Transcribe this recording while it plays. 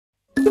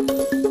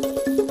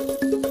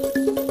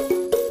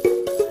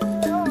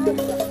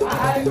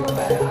Grazie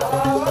Martina!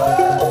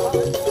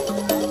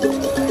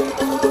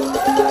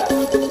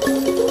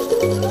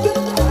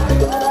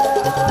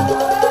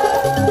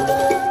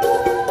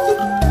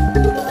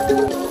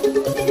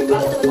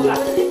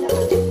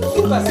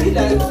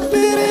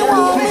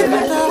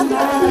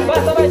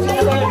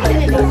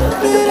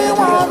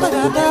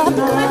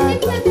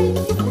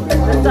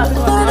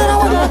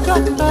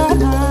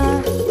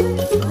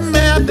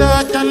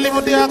 Grazie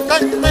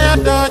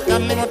Martina!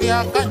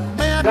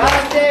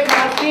 Grazie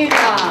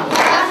Martina!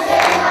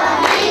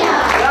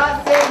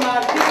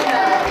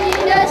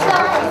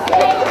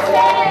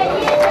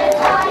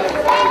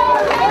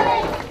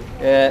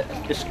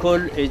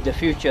 School is the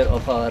future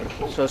of our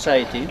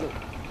society,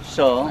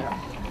 so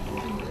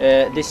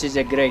this is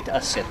a great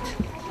asset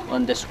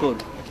on the school.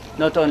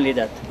 Not only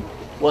that,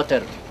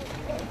 water.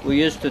 We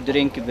used to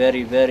drink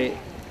very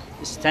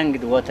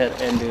stagnant water,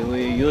 and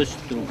we used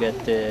to get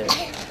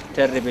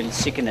terrible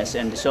sickness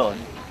and so on.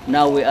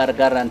 Now we are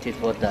guaranteed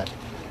for that,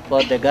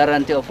 for the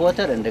guarantee of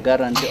water and the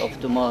guarantee of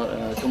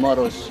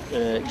tomorrow's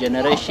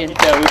generation.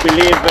 Yeah, we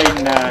believe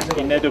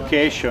in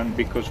education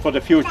because for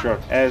the future,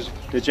 as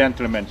the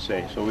gentleman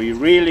say. So we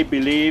really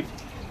believe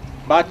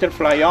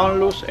butterfly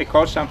onlus e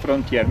col sans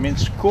frontiere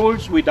means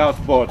schools without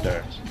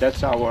borders.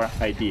 That's our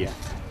idea.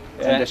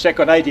 And the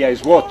second idea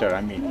is water.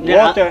 I mean,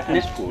 water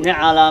and school.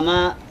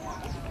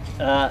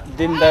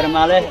 Dimber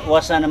male,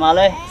 wasan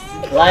male,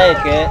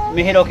 like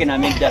mihirokina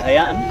midda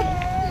hayan.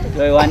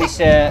 Wanis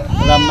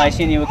lama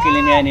sini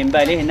wakilnya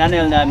nimbali,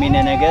 nanelna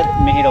mina neger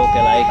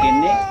mihirokalai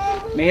kini,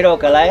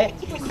 mihirokalai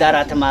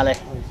darat male.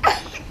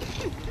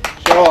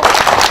 So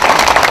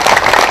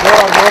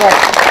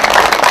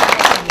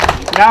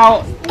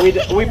now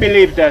we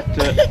believe that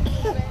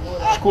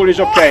school is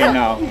okay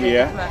now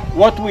here.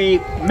 What we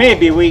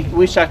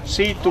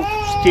succeed to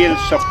still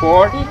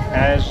support,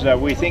 as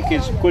we think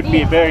could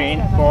be very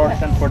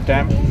important for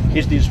them,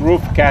 is this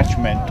roof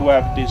catchment, to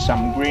have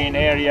some green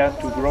area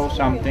to grow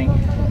something.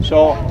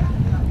 So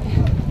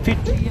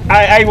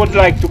I would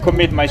like to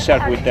commit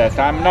myself with that.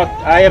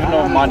 I have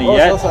no money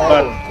yet,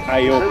 but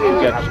I hope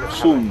to get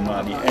soon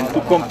money and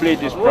to complete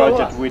this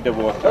project with the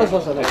water.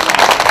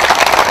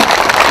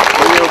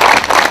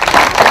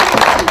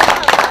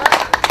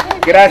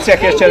 Grazie a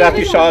chi ci ha dato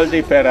i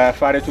soldi per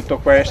fare tutto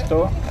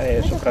questo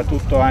e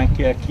soprattutto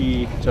anche a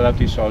chi ci ha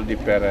dato i soldi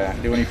per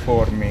le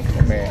uniformi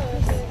come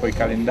poi i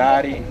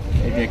calendari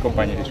e i miei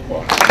compagni di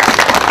scuola.